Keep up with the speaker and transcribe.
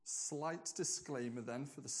Slight disclaimer then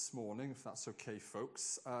for this morning, if that's okay,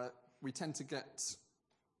 folks. We tend to get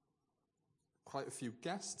quite a few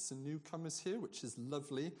guests and newcomers here, which is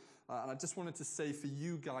lovely. And I just wanted to say for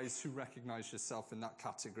you guys who recognize yourself in that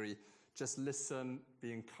category, just listen,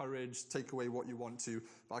 be encouraged, take away what you want to.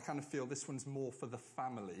 But I kind of feel this one's more for the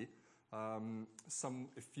family.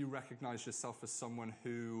 If you recognize yourself as someone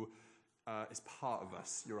who is part of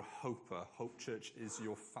us, you're a hoper. Hope Church is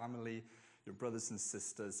your family, your brothers and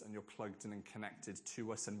sisters, and you're plugged in and connected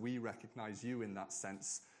to us, and we recognize you in that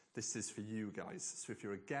sense. This is for you guys. So if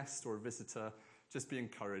you're a guest or a visitor, just be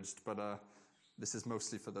encouraged. But this is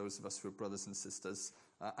mostly for those of us who are brothers and sisters.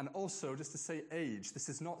 And also, just to say age, this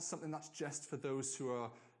is not something that's just for those who are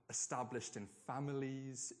established in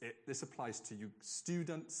families. This applies to you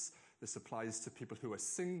students. This applies to people who are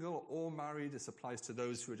single or married. This applies to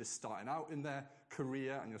those who are just starting out in their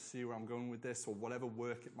career, and you'll see where I'm going with this, or whatever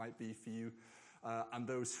work it might be for you, and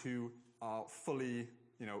those who are fully,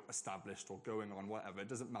 established or going on, whatever. It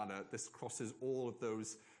doesn't matter. This crosses all of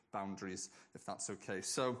those boundaries, if that's okay.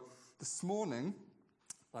 So this morning,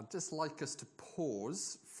 I'd just like us to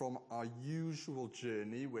pause from our usual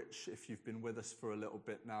journey, which, if you've been with us for a little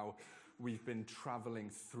bit now, we've been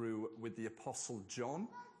traveling through with the Apostle John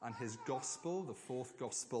and his gospel, the fourth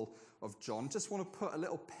gospel of John. Just want to put a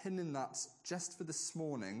little pin in that just for this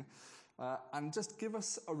morning and just give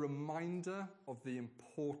us a reminder of the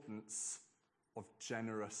importance of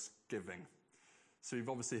generous giving. So you've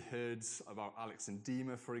obviously heard about Alex and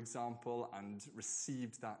Dima, for example, and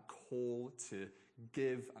received that call to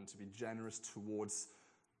give and to be generous towards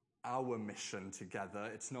our mission together.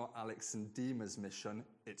 It's not Alex and Dima's mission,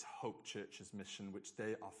 it's Hope Church's mission, which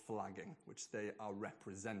they are flagging, which they are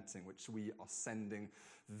representing, which we are sending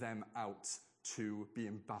them out to be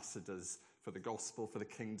ambassadors for the gospel, for the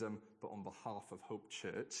kingdom, but on behalf of Hope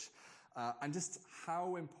Church. And just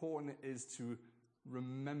how important it is to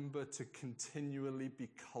remember to continually be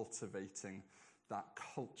cultivating that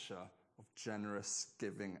culture of generous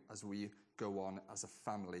giving as we go on as a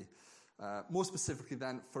family. More specifically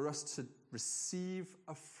then, for us to receive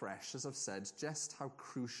afresh, as I've said, just how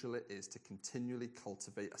crucial it is to continually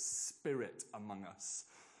cultivate a spirit among us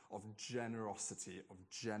of generosity, of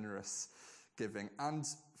generous giving. And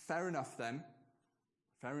fair enough,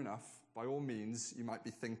 by all means, you might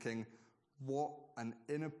be thinking, what an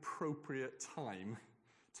inappropriate time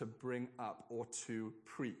to bring up or to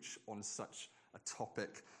preach on such a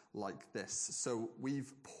topic like this. So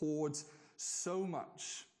we've poured so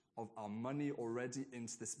much of our money already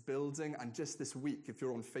into this building, and just this week, if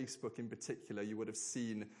you're on Facebook in particular, you would have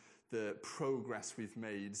seen the progress we've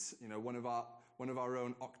made. One of our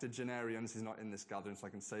own octogenarians, he's not in this gathering, so I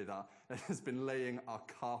can say that, has been laying our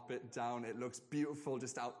carpet down. It looks beautiful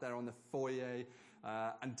just out there on the foyer,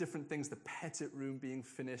 and different things, the petit room being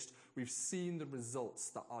finished. We've seen the results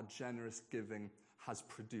that our generous giving has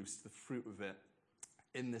produced, the fruit of it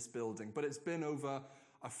in this building. But it's been over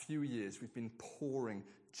a few years. We've been pouring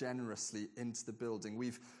generously into the building.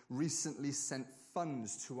 We've recently sent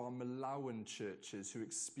funds to our Malawian churches who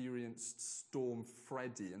experienced Storm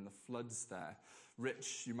Freddy and the floods there.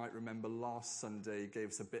 Rich, you might remember last Sunday, gave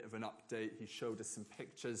us a bit of an update. He showed us some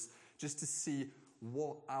pictures just to see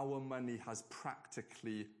what our money has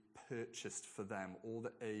practically purchased for them, all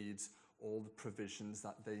the aid, all the provisions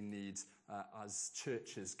that they need as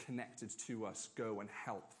churches connected to us go and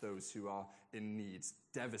help those who are in need,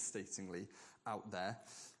 devastatingly out there.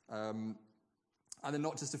 And then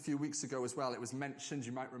not just a few weeks ago as well, it was mentioned,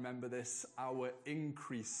 you might remember this, our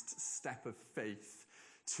increased step of faith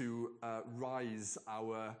to rise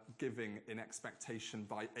our giving in expectation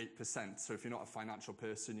by 8%. So if you're not a financial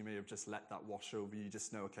person, you may have just let that wash over you. You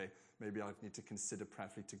just know, okay, maybe I need to consider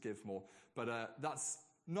prayerfully to give more. But that's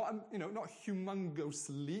not a humongous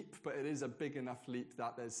leap, but it is a big enough leap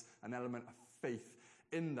that there's an element of faith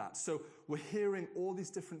in that. So we're hearing all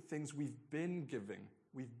these different things we've been giving,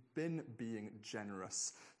 we've been being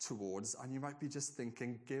generous towards, and you might be just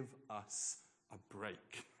thinking, give us a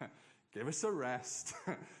break. Give us a rest,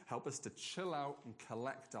 help us to chill out and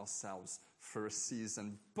collect ourselves for a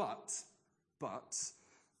season. But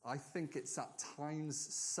I think it's at times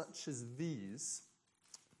such as these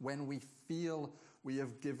when we feel we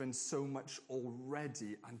have given so much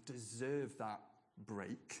already and deserve that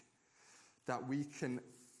break, that we can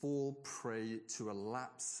fall prey to a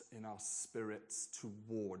lapse in our spirits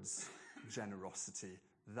towards generosity.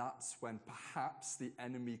 That's when perhaps the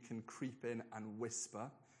enemy can creep in and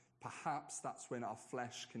whisper. Perhaps that's when our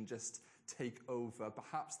flesh can just take over.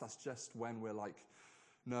 Perhaps that's just when we're like,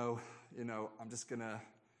 no, I'm just going to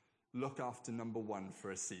look after number one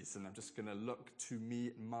for a season. I'm just going to look to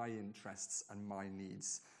me, my interests and my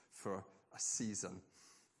needs for a season.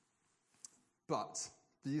 But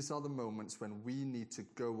these are the moments when we need to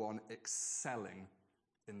go on excelling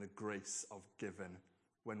in the grace of giving.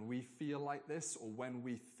 When we feel like this, or when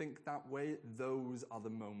we think that way, those are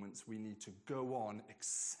the moments we need to go on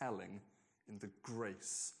excelling in the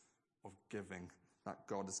grace of giving that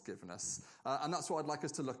God has given us. And that's what I'd like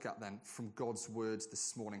us to look at then from God's words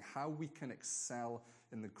this morning, how we can excel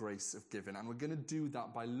in the grace of giving. And we're going to do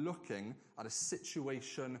that by looking at a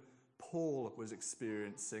situation Paul was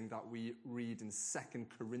experiencing that we read in 2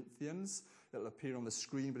 Corinthians. It'll appear on the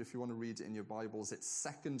screen, but if you want to read it in your Bibles, it's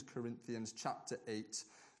 2 Corinthians chapter 8,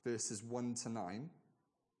 verses 1 to 9.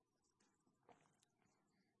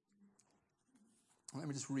 Let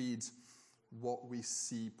me just read what we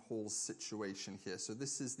see Paul's situation here. So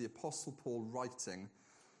this is the Apostle Paul writing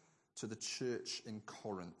to the church in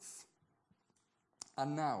Corinth.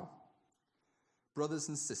 And now, brothers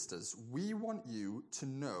and sisters, we want you to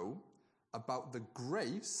know about the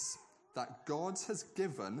grace that God has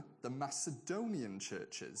given the Macedonian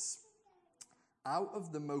churches. Out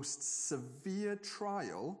of the most severe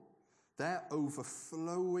trial, their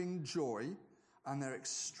overflowing joy and their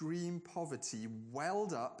extreme poverty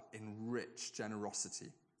welled up in rich generosity.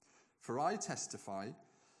 For I testify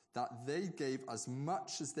that they gave as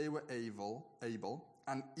much as they were able,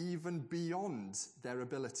 and even beyond their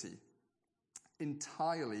ability,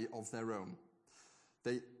 entirely of their own.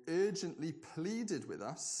 They urgently pleaded with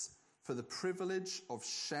us for the privilege of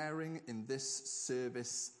sharing in this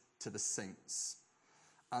service to the saints.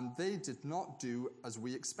 And they did not do as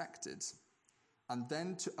we expected. And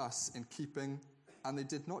then to us in keeping, and they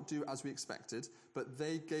did not do as we expected, but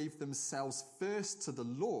they gave themselves first to the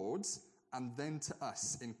Lord and then to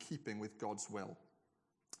us in keeping with God's will.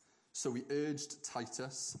 So we urged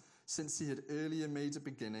Titus, since he had earlier made a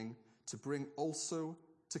beginning, to bring also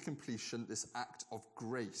to completion this act of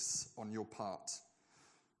grace on your part.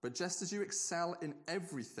 But just as you excel in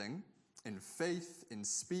everything, in faith, in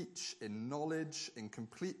speech, in knowledge, in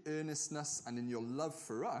complete earnestness, and in your love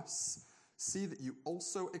for us, see that you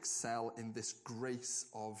also excel in this grace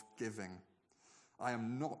of giving. I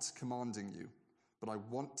am not commanding you, but I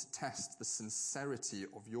want to test the sincerity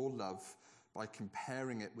of your love by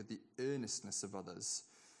comparing it with the earnestness of others.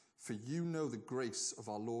 For you know the grace of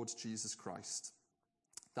our Lord Jesus Christ,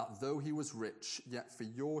 that though he was rich, yet for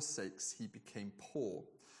your sakes he became poor,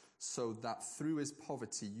 so that through his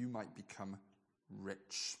poverty you might become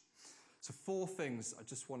rich. So 4 things I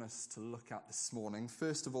just want us to look at this morning.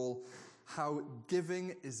 First of all, how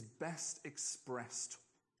giving is best expressed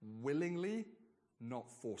willingly, not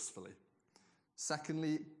forcefully.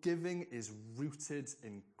 Secondly, giving is rooted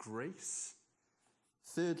in grace.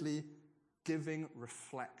 Thirdly, giving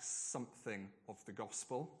reflects something of the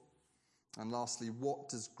gospel. And lastly, what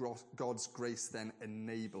does God's grace then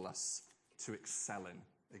enable us to excel in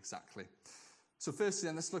exactly? So firstly,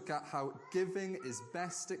 then, let's look at how giving is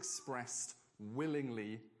best expressed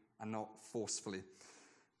willingly and not forcefully.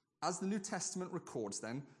 As the New Testament records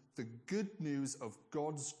then, the good news of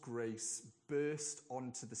God's grace burst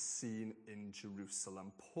onto the scene in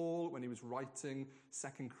Jerusalem. Paul, when he was writing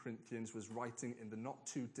 2 Corinthians, was writing in the not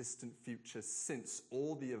too distant future, since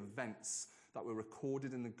all the events that were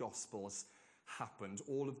recorded in the Gospels happened.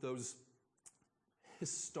 All of those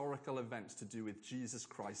historical events to do with Jesus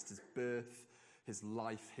Christ, his birth, his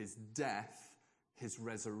life, his death, his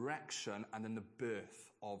resurrection, and then the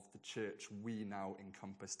birth of the church we now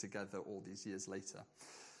encompass together all these years later.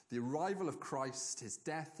 The arrival of Christ, his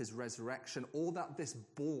death, his resurrection, all that this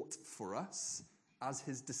bought for us as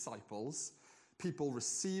his disciples, people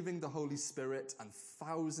receiving the Holy Spirit, and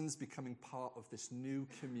thousands becoming part of this new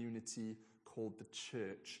community called the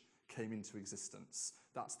church came into existence.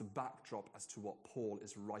 That's the backdrop as to what Paul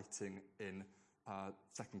is writing in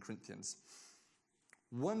 2 Corinthians.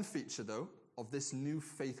 One feature, though, of this new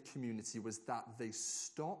faith community was that they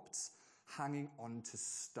stopped hanging on to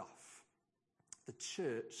stuff. The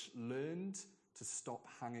church learned to stop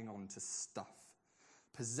hanging on to stuff.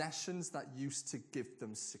 Possessions that used to give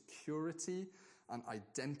them security and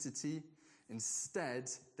identity,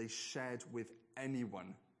 instead they shared with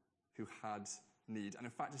anyone who had need. And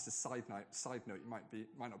in fact, just a side note, you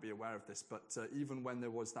might not be aware of this, but even when there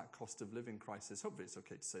was that cost of living crisis, hopefully it's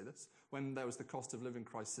okay to say this, when there was the cost of living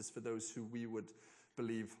crisis for those who we would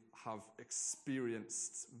believe have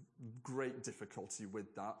experienced great difficulty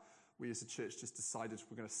with that, we as a church just decided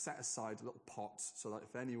we're going to set aside a little pot so that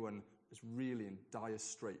if anyone is really in dire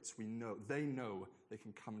straits, they know they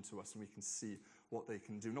can come to us and we can see what they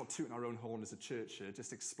can do. Not tooting our own horn as a church here,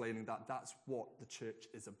 just explaining that that's what the church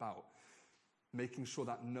is about. making sure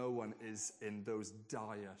that no one is in those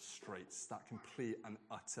dire straits, that complete and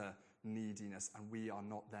utter neediness, and we are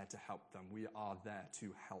not there to help them. We are there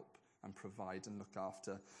to help and provide and look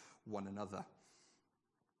after one another.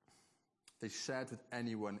 They shared with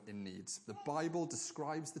anyone in need. The Bible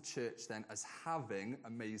describes the church then as having,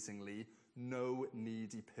 amazingly, no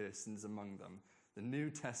needy persons among them. The New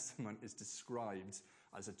Testament is described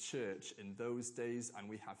as a church in those days, and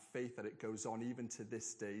we have faith that it goes on even to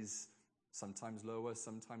this days, sometimes lower,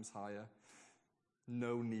 sometimes higher.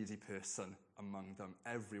 No needy person among them.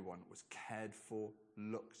 Everyone was cared for,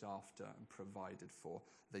 looked after, and provided for.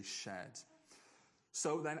 They shared.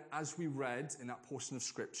 So then, as we read in that portion of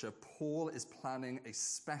Scripture, Paul is planning a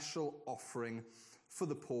special offering for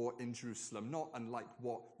the poor in Jerusalem, not unlike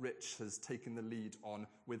what Rich has taken the lead on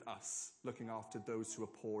with us, looking after those who are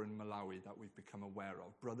poor in Malawi that we've become aware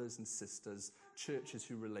of. Brothers and sisters, churches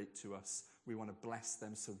who relate to us, we want to bless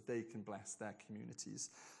them so they can bless their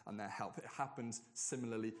communities and their help. It happened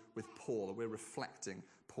similarly with Paul. We're reflecting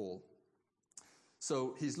Paul.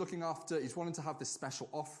 So he's wanting to have this special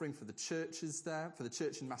offering for the churches there, for the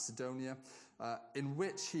church in Macedonia, in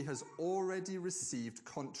which he has already received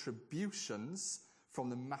contributions from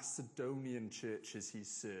the Macedonian churches he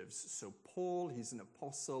serves. So Paul, he's an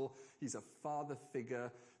apostle, he's a father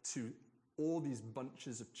figure to all these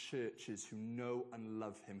bunches of churches who know and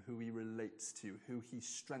love him, who he relates to, who he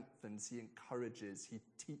strengthens, he encourages, he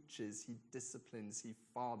teaches, he disciplines, he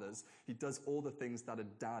fathers. He does all the things that a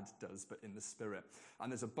dad does, but in the spirit. And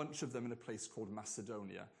there's a bunch of them in a place called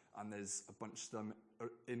Macedonia, and there's a bunch of them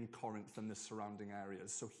in Corinth and the surrounding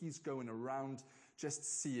areas. So he's going around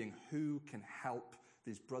just seeing who can help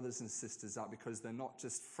these brothers and sisters out, because they're not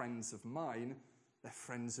just friends of mine, they're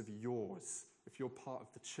friends of yours. If you're part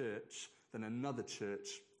of the church, then another church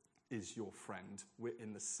is your friend. We're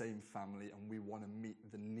in the same family, and we want to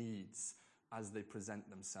meet the needs as they present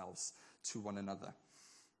themselves to one another.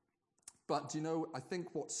 But do you know, I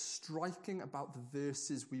think what's striking about the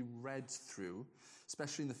verses we read through,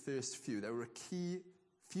 especially in the first few, there were a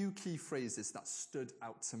few key phrases that stood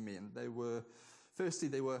out to me. And they were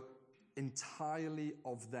entirely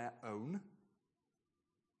of their own.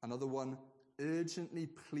 Another one, urgently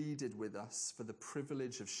pleaded with us for the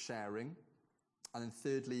privilege of sharing. And then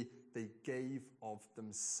thirdly, they gave of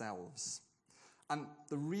themselves. And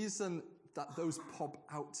the reason that those pop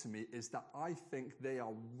out to me is that I think they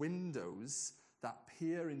are windows that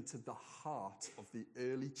peer into the heart of the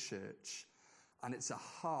early church. And it's a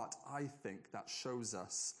heart, I think, that shows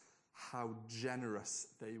us how generous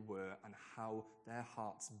they were and how their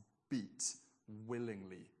hearts beat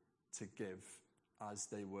willingly to give as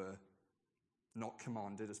they were not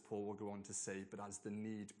commanded, as Paul will go on to say, but as the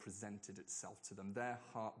need presented itself to them. Their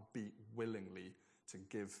heart beat willingly to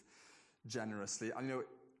give generously. And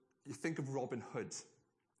you think of Robin Hood,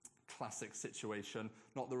 classic situation,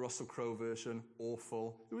 not the Russell Crowe version,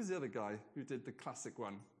 awful. Who was the other guy who did the classic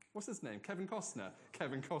one? What's his name? Kevin Costner.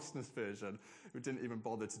 Kevin Costner's version, who didn't even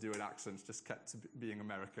bother to do an accent, just kept being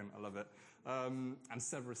American. I love it. And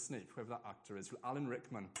Severus Snape, whoever that actor is. Alan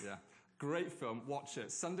Rickman, yeah. Great film, watch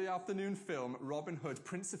it. Sunday afternoon film, Robin Hood,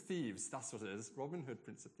 Prince of Thieves. That's what it is, Robin Hood,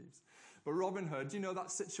 Prince of Thieves. But Robin Hood, you know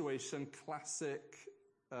that situation, classic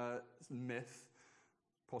myth,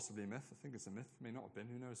 possibly a myth, I think it's a myth, may not have been,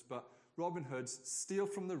 who knows. But Robin Hood, steal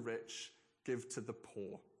from the rich, give to the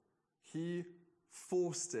poor. He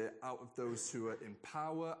forced it out of those who are in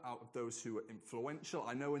power, out of those who are influential.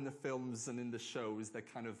 I know in the films and in the shows, they're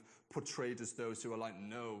kind of portrayed as those who are like,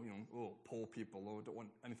 no, poor people, or don't want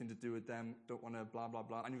anything to do with them, don't want to blah, blah,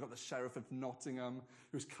 blah. And you've got the Sheriff of Nottingham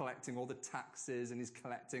who's collecting all the taxes, and he's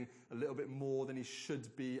collecting a little bit more than he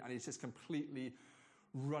should be, and he's just completely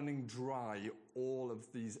running dry all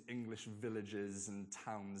of these English villages and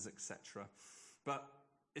towns, etc. But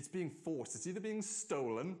it's being forced. It's either being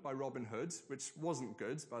stolen by Robin Hood, which wasn't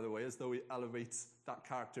good, by the way, as though we elevate that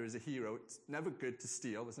character as a hero. It's never good to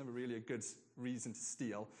steal. There's never really a good reason to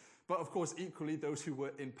steal. But of course, equally, those who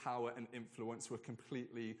were in power and influence were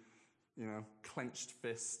completely, clenched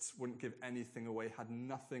fists, wouldn't give anything away, had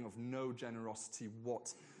nothing of no generosity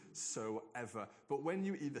whatsoever. But when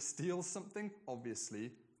you either steal something,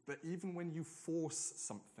 obviously, but even when you force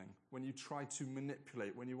something, when you try to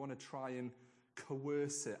manipulate, when you want to try and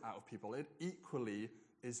coerce it out of people, it equally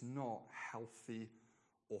is not healthy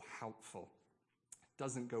or helpful. It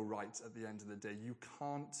doesn't go right at the end of the day. You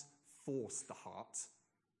can't force the heart,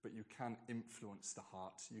 but you can influence the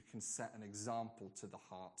heart. You can set an example to the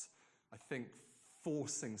heart. I think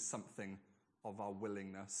forcing something of our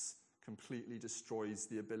willingness completely destroys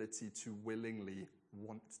the ability to willingly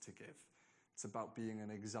want to give. It's about being an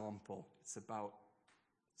example. It's about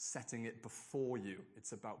setting it before you.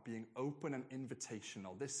 It's about being open and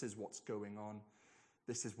invitational. This is what's going on.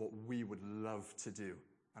 This is what we would love to do.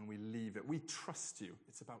 And we leave it. We trust you.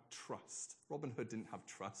 It's about trust. Robin Hood didn't have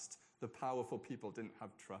trust. The powerful people didn't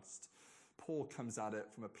have trust. Paul comes at it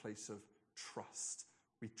from a place of trust.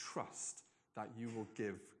 We trust that you will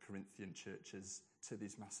give Corinthian churches to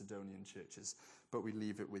these Macedonian churches, but we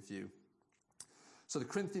leave it with you. So the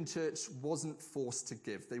Corinthian church wasn't forced to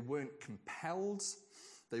give. They weren't compelled,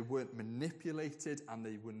 they weren't manipulated, and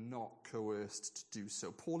they were not coerced to do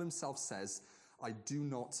so. Paul himself says, I do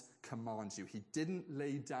not command you. He didn't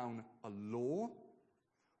lay down a law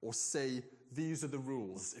or say, these are the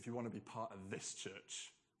rules if you want to be part of this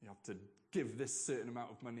church. You have to give this certain amount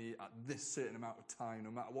of money at this certain amount of time,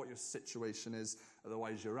 no matter what your situation is,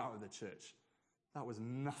 otherwise you're out of the church. That was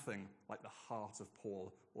nothing like the heart of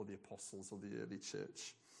Paul or the apostles or the early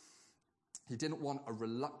church. He didn't want a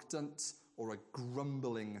reluctant or a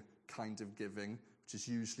grumbling kind of giving, which is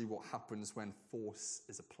usually what happens when force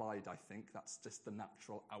is applied, I think. That's just the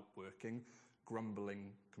natural outworking,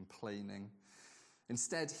 grumbling, complaining.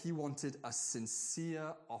 Instead, he wanted a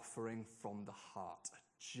sincere offering from the heart,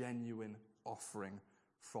 a genuine offering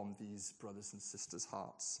from these brothers and sisters'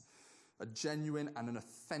 hearts. A genuine and an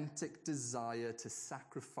authentic desire to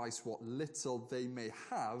sacrifice what little they may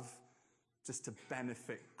have just to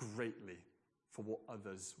benefit greatly for what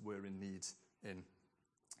others were in need in.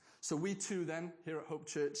 So we too then, here at Hope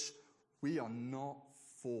Church, we are not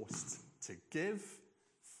forced to give.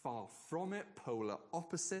 Far from it, polar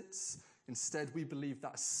opposites. Instead, we believe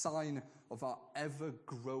that a sign of our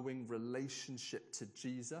ever-growing relationship to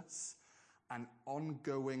Jesus, an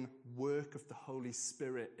ongoing work of the Holy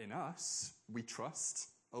Spirit in us, we trust,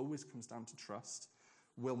 always comes down to trust,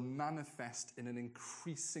 will manifest in an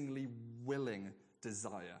increasingly willing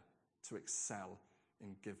desire to excel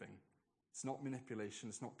in giving. It's not manipulation,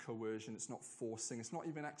 it's not coercion, it's not forcing, it's not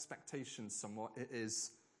even expectation somewhat. It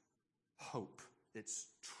is hope, it's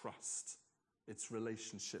trust, it's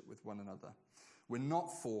relationship with one another. We're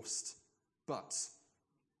not forced, but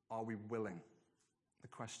are we willing? The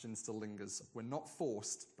question still lingers. We're not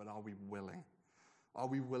forced, but are we willing? Are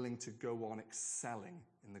we willing to go on excelling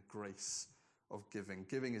in the grace of giving?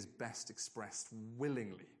 Giving is best expressed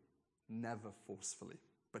willingly, never forcefully.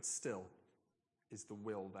 But still, is the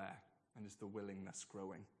will there? And is the willingness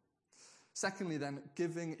growing? Secondly then,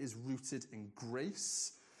 giving is rooted in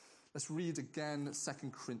grace. Let's read again 2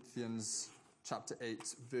 Corinthians chapter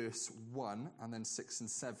 8, verse 1, and then 6 and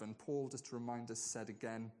 7. Paul, just to remind us, said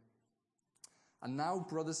again, and now,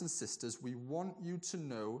 brothers and sisters, we want you to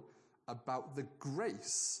know about the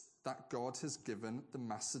grace that God has given the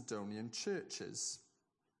Macedonian churches.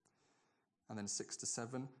 And then 6 to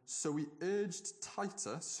 7. So we urged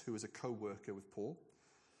Titus, who was a co-worker with Paul,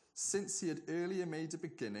 since he had earlier made a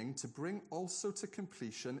beginning, to bring also to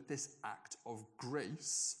completion this act of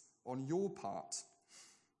grace on your part.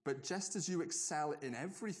 But just as you excel in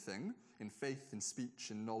everything, in faith, in speech,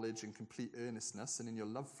 in knowledge, in complete earnestness, and in your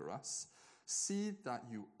love for us, see that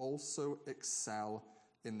you also excel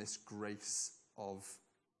in this grace of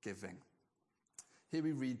giving. Here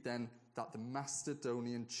we read then that the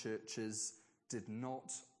Macedonian churches did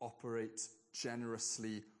not operate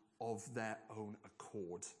generously of their own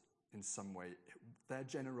accord in some way. Their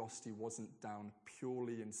generosity wasn't down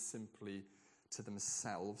purely and simply to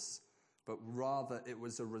themselves, but rather it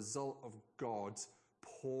was a result of God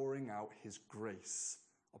pouring out his grace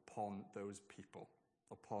upon those people,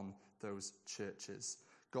 upon those churches.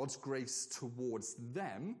 God's grace towards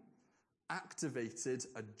them activated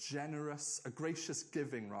a gracious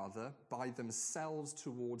giving by themselves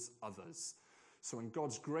towards others. So when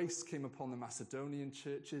God's grace came upon the Macedonian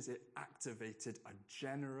churches, it activated a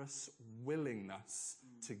generous willingness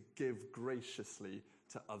to give graciously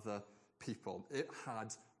to other people. It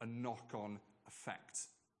had a knock-on effect.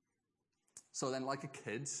 So then, like a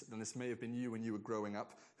kid, and this may have been you when you were growing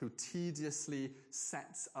up, who tediously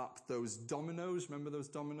sets up those dominoes. Remember those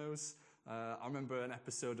dominoes? I remember an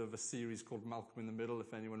episode of a series called Malcolm in the Middle,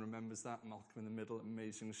 if anyone remembers that. Malcolm in the Middle,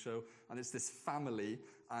 amazing show. And it's this family,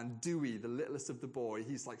 and Dewey, the littlest of the boy,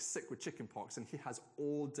 he's like sick with chickenpox, and he has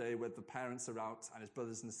all day where the parents are out and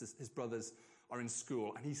his brothers are in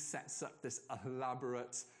school, and he sets up this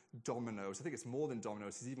elaborate dominoes. I think it's more than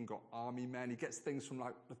dominoes. He's even got army men. He gets things from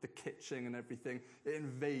like the kitchen and everything. It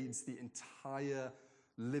invades the entire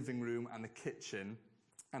living room and the kitchen.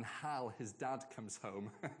 And Hal, his dad, comes home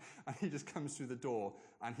and he just comes through the door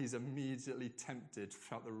and he's immediately tempted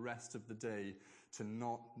throughout the rest of the day to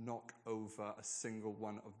not knock over a single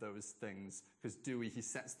one of those things. Because Dewey, he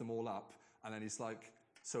sets them all up and then he's like,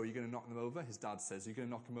 So are you going to knock them over? His dad says, are you going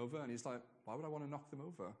to knock them over? And he's like, why would I want to knock them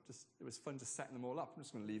over? It was fun just setting them all up. I'm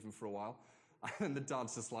just going to leave them for a while. And the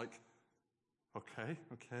dad's just like, okay,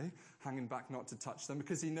 hanging back not to touch them,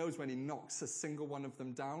 because he knows when he knocks a single one of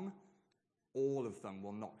them down, all of them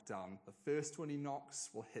will knock down. The first one he knocks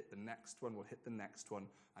will hit the next one, will hit the next one,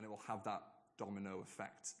 and it will have that domino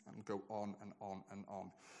effect and go on and on and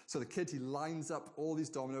on. So the kid, he lines up all these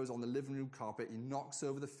dominoes on the living room carpet. He knocks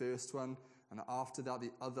over the first one, and after that,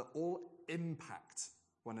 the other all impact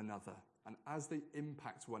one another. And as they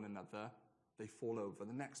impact one another, they fall over.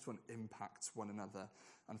 The next one impacts one another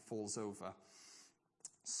and falls over.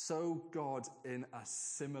 So God, in a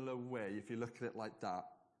similar way, if you look at it like that,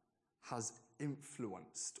 has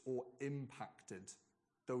influenced or impacted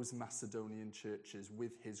those Macedonian churches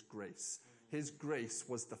with his grace. His grace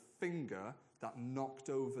was the finger that knocked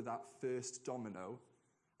over that first domino,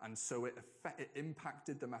 and so it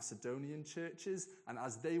impacted the Macedonian churches, and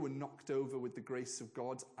as they were knocked over with the grace of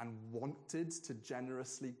God and wanted to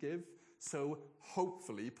generously give, so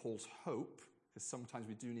hopefully, Paul's hope, because sometimes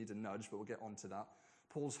we do need a nudge, but we'll get onto that,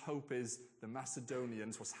 Paul's hope is the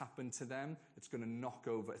Macedonians, what's happened to them, it's going to knock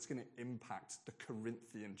over, it's going to impact the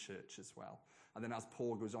Corinthian church as well. And then as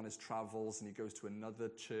Paul goes on his travels and he goes to another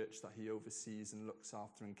church that he oversees and looks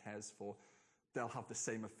after and cares for, they'll have the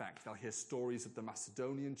same effect. They'll hear stories of the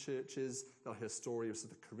Macedonian churches, they'll hear stories of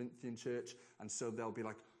the Corinthian church, and so they'll be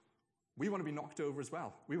like, we want to be knocked over as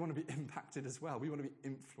well. We want to be impacted as well. We want to be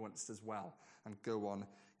influenced as well, and go on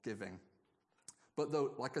giving. But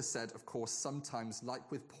though, like I said, of course, sometimes,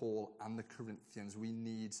 like with Paul and the Corinthians, we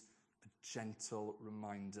need a gentle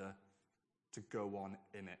reminder to go on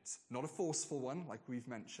in it. Not a forceful one, like we've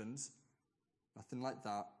mentioned, nothing like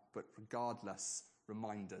that, but regardless,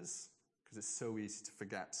 reminders, because it's so easy to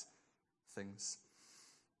forget things.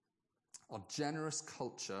 Our generous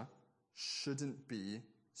culture shouldn't be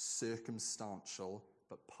circumstantial,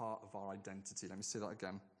 but part of our identity. Let me say that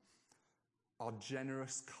again. Our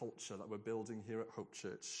generous culture that we're building here at Hope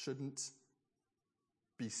Church shouldn't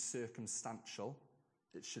be circumstantial.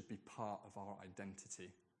 It should be part of our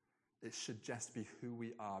identity. It should just be who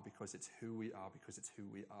we are, because it's who we are, because it's who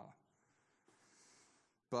we are.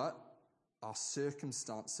 But our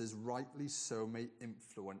circumstances, rightly so, may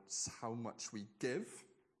influence how much we give.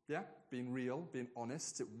 Yeah, being real, being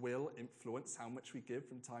honest, it will influence how much we give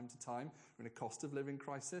from time to time. We're in a cost of living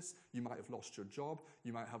crisis. You might have lost your job.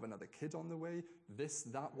 You might have another kid on the way. This,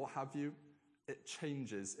 that, what have you. It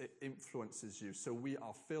changes. It influences you. So we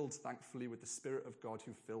are filled, thankfully, with the Spirit of God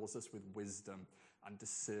who fills us with wisdom and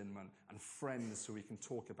discernment and friends so we can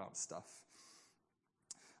talk about stuff.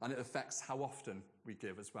 And it affects how often we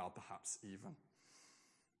give as well, perhaps even.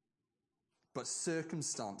 But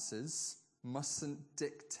circumstances mustn't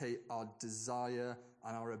dictate our desire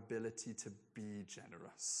and our ability to be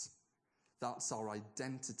generous. That's our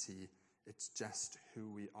identity. It's just who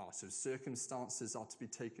we are. So circumstances are to be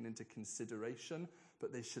taken into consideration,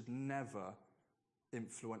 but they should never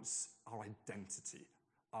influence our identity,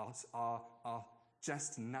 our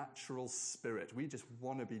just natural spirit. We just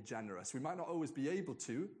want to be generous. We might not always be able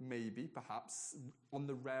to, maybe, perhaps, on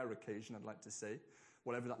the rare occasion, I'd like to say,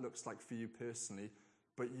 whatever that looks like for you personally.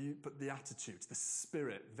 But the attitude, the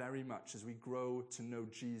spirit, very much as we grow to know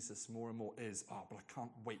Jesus more and more is, but I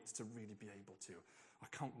can't wait to really be able to. I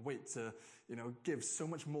can't wait to, give so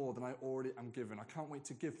much more than I already am given. I can't wait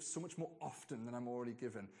to give so much more often than I'm already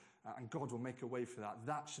given. And God will make a way for that.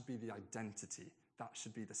 That should be the identity. That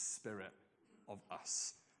should be the spirit of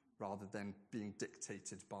us, rather than being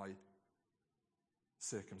dictated by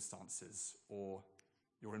circumstances or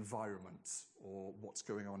your environment or what's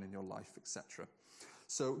going on in your life, etc.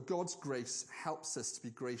 So God's grace helps us to be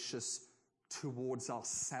gracious towards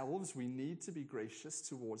ourselves. We need to be gracious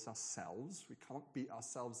towards ourselves. We can't beat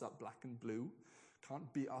ourselves up black and blue.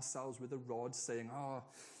 Can't beat ourselves with a rod saying,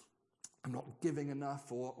 I'm not giving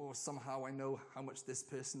enough, or somehow I know how much this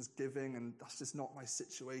person's giving and that's just not my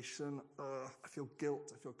situation. I feel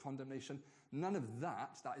guilt, I feel condemnation. None of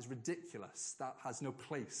that is ridiculous. That has no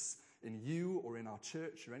place in you or in our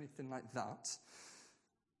church or anything like that.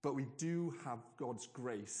 But we do have God's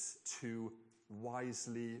grace to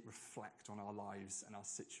wisely reflect on our lives and our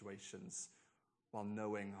situations while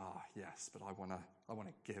knowing, yes, but I want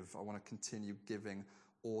to give. I want to continue giving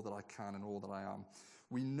all that I can and all that I am.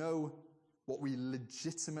 We know what we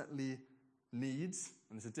legitimately need,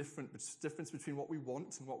 and there's a difference between what we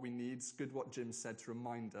want and what we need. It's good what Jim said to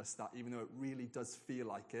remind us that even though it really does feel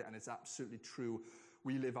like it, and it's absolutely true,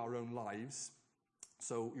 we live our own lives.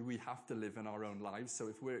 So we have to live in our own lives. So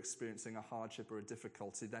if we're experiencing a hardship or a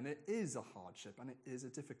difficulty, then it is a hardship and it is a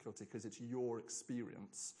difficulty because it's your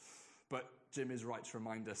experience. But Jim is right to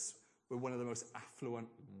remind us we're one of the most affluent,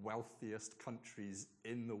 wealthiest countries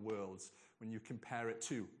in the world when you compare it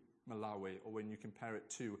to Malawi, or when you compare it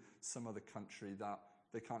to some other country that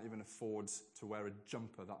they can't even afford to wear a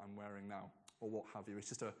jumper that I'm wearing now, or what have you. It's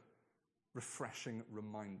just a refreshing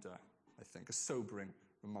reminder, I think, a sobering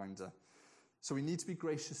reminder. So we need to be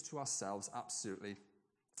gracious to ourselves, absolutely,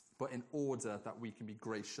 but in order that we can be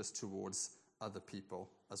gracious towards other people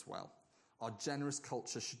as well. Our generous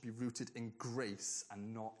culture should be rooted in grace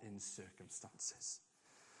and not in circumstances.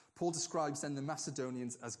 Paul describes then the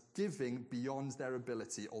Macedonians as giving beyond their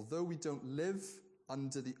ability. Although we don't live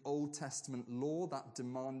under the Old Testament law that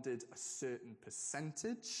demanded a certain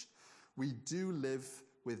percentage, we do live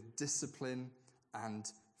with discipline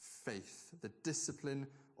and faith. The discipline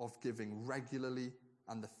of giving regularly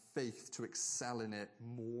and the faith to excel in it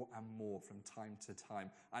more and more from time to time.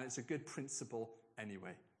 And it's a good principle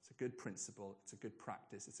anyway. It's a good principle, it's a good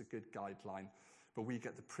practice, it's a good guideline. But we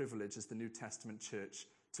get the privilege as the New Testament church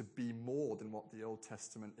to be more than what the Old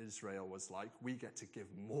Testament Israel was like. We get to give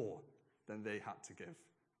more than they had to give.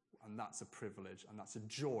 And that's a privilege, and that's a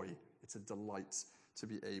joy. It's a delight to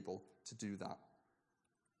be able to do that.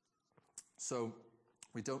 So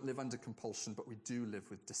we don't live under compulsion, but we do live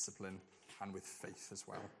with discipline and with faith as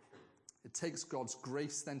well. It takes God's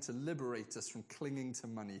grace then to liberate us from clinging to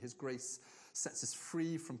money. His grace sets us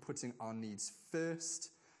free from putting our needs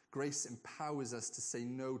first. Grace empowers us to say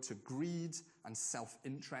no to greed and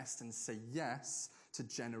self-interest and say yes to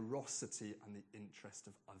generosity and the interest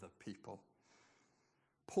of other people.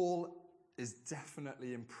 Paul is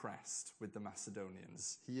definitely impressed with the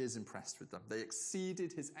Macedonians. He is impressed with them. They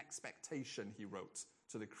exceeded his expectation, he wrote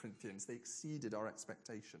to the Corinthians. They exceeded our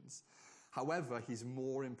expectations. However, he's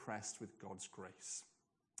more impressed with God's grace.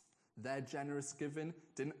 Their generous giving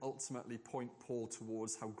didn't ultimately point Paul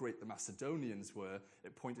towards how great the Macedonians were.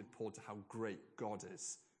 It pointed Paul to how great God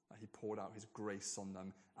is. That he poured out his grace on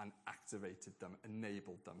them and activated them,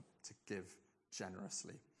 enabled them to give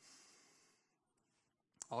generously.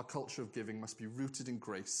 Our culture of giving must be rooted in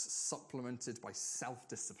grace, supplemented by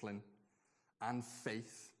self-discipline and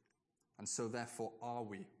faith. And so therefore are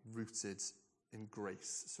we rooted in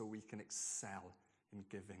grace so we can excel in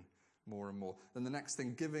giving more and more. Then the next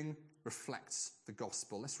thing, giving reflects the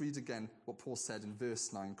gospel. Let's read again what Paul said in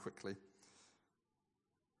verse 9 quickly.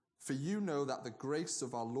 For you know of the grace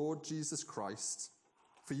of our Lord Jesus Christ,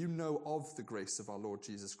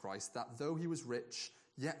 that though he was rich,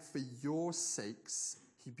 yet for your sakes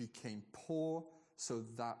he became poor, so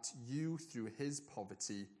that you through his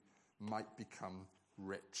poverty might become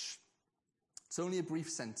rich. It's only a brief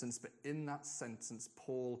sentence, but in that sentence,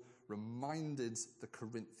 Paul reminded the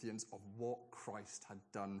Corinthians of what Christ had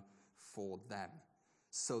done for them,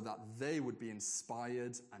 so that they would be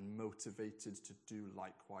inspired and motivated to do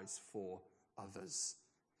likewise for others.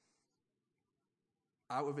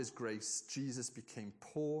 Out of his grace, Jesus became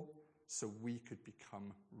poor so we could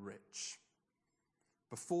become rich.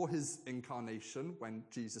 Before his incarnation, when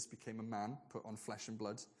Jesus became a man, put on flesh and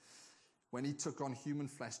blood, when he took on human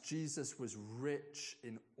flesh, Jesus was rich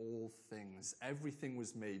in all things. Everything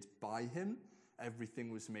was made by him,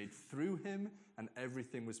 everything was made through him, and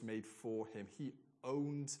everything was made for him. He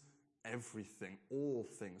owned everything. All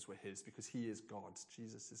things were his because he is God.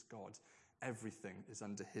 Jesus is God. Everything is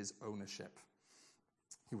under his ownership.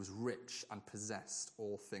 He was rich and possessed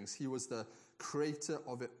all things. He was the creator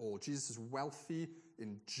of it all. Jesus is wealthy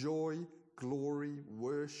in joy, glory,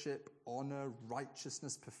 worship, honor,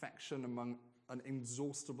 righteousness, perfection, among an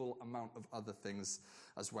inexhaustible amount of other things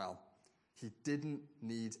as well. He didn't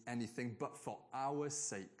need anything, but for our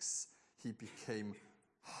sakes, he became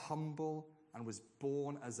humble and was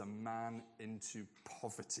born as a man into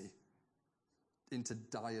poverty, into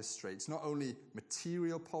dire straits. Not only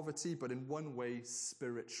material poverty, but in one way,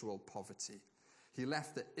 spiritual poverty. He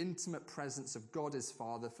left the intimate presence of God his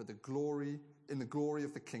Father in the glory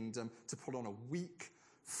of the kingdom to put on a weak,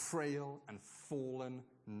 frail, and fallen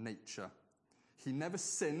nature. He never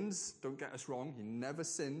sinned, don't get us wrong, he never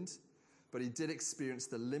sinned, but he did experience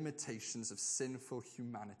the limitations of sinful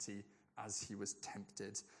humanity as he was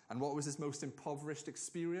tempted. And what was his most impoverished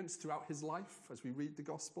experience throughout his life, as we read the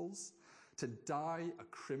Gospels? To die a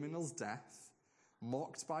criminal's death,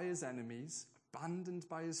 mocked by his enemies, abandoned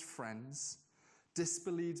by his friends,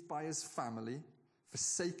 disbelieved by his family,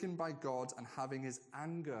 forsaken by God, and having his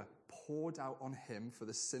anger poured out on him for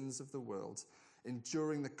the sins of the world,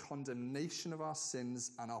 enduring the condemnation of our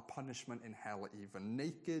sins and our punishment in hell even.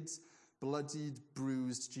 Naked, bloodied,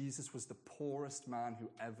 bruised, Jesus was the poorest man who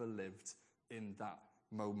ever lived in that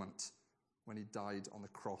moment when he died on the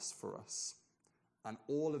cross for us. And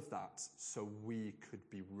all of that so we could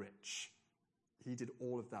be rich. He did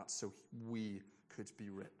all of that so we could be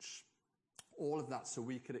rich. All of that so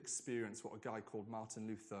we could experience what a guy called Martin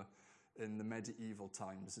Luther in the medieval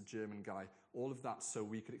times, a German guy, all of that so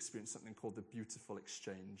we could experience something called the beautiful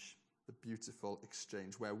exchange. The beautiful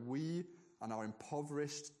exchange, where we and our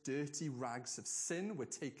impoverished, dirty rags of sin were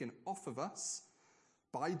taken off of us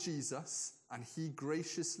by Jesus, and he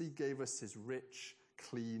graciously gave us his rich,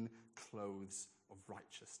 clean clothes of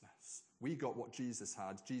righteousness. We got what Jesus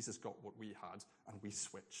had, Jesus got what we had, and we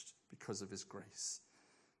switched because of his grace.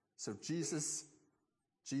 So Jesus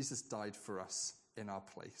died for us in our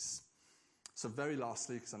place. So very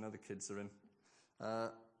lastly, because I know the kids are in,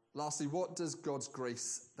 lastly, what does God's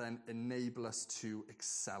grace then enable us to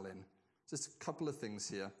excel in? Just a couple of things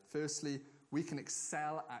here. Firstly, we can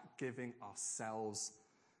excel at giving ourselves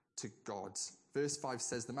to God. Verse 5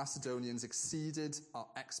 says, the Macedonians exceeded our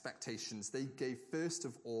expectations. They gave first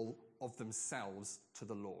of all of themselves to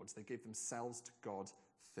the Lord. They gave themselves to God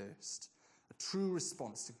first. A true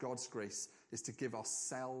response to God's grace is to give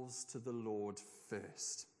ourselves to the Lord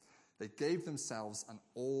first. They gave themselves, and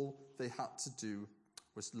all they had to do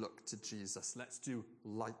was look to Jesus. Let's do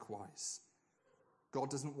likewise. God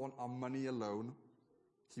doesn't want our money alone.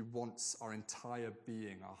 He wants our entire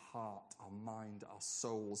being, our heart, our mind, our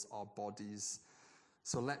souls, our bodies.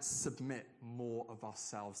 So let's submit more of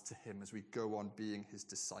ourselves to him as we go on being his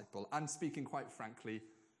disciple. And speaking quite frankly,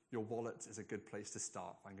 your wallet is a good place to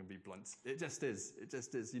start, if I'm going to be blunt. It just is. It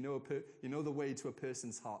just is. You know the way to a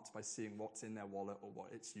person's heart by seeing what's in their wallet or what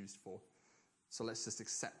it's used for. So let's just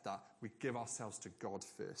accept that. We give ourselves to God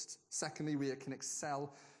first. Secondly, we can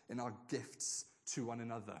excel in our gifts to one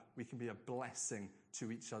another. We can be a blessing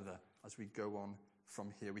to each other as we go on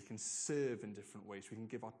from here. We can serve in different ways. We can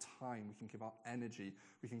give our time. We can give our energy.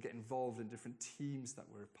 We can get involved in different teams that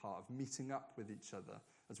we're a part of, meeting up with each other,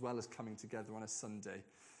 as well as coming together on a Sunday.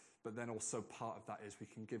 But then also part of that is we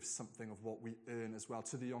can give something of what we earn as well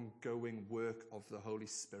to the ongoing work of the Holy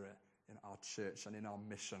Spirit in our church and in our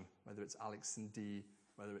mission, whether it's Alex and Dee,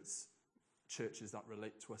 whether it's churches that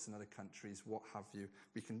relate to us in other countries, what have you.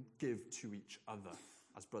 We can give to each other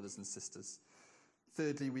as brothers and sisters.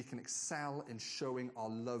 Thirdly, we can excel in showing our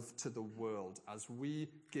love to the world. As we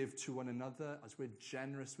give to one another, as we're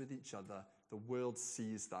generous with each other, the world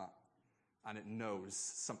sees that and it knows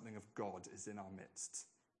something of God is in our midst.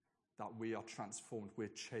 That we are transformed, we're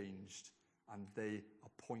changed, and they are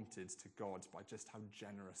pointed to God by just how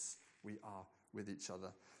generous we are with each other.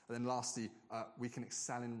 And then lastly, we can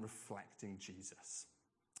excel in reflecting Jesus.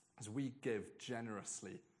 As we give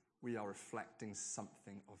generously, we are reflecting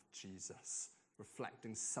something of Jesus,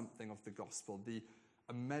 reflecting something of the gospel. The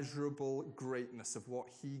immeasurable greatness of what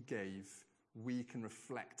he gave, we can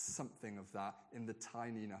reflect something of that in the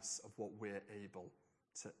tininess of what we're able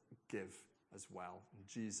to give as well. And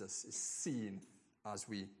Jesus is seen as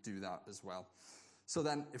we do that as well. So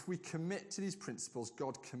then, if we commit to these principles,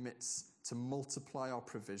 God commits to multiply our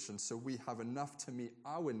provision so we have enough to meet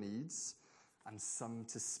our needs and some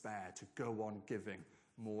to spare, to go on giving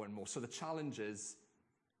more and more. So the challenge is,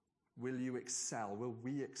 will you excel? Will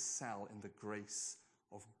we excel in the grace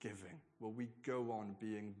of giving? Will we go on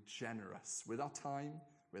being generous with our time,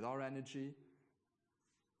 with our energy,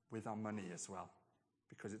 with our money as well?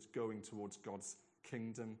 Because it's going towards God's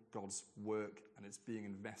kingdom, God's work, and it's being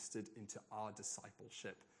invested into our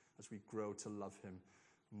discipleship as we grow to love him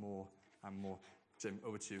more and more. Jim,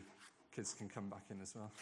 over to you. Kids can come back in as well.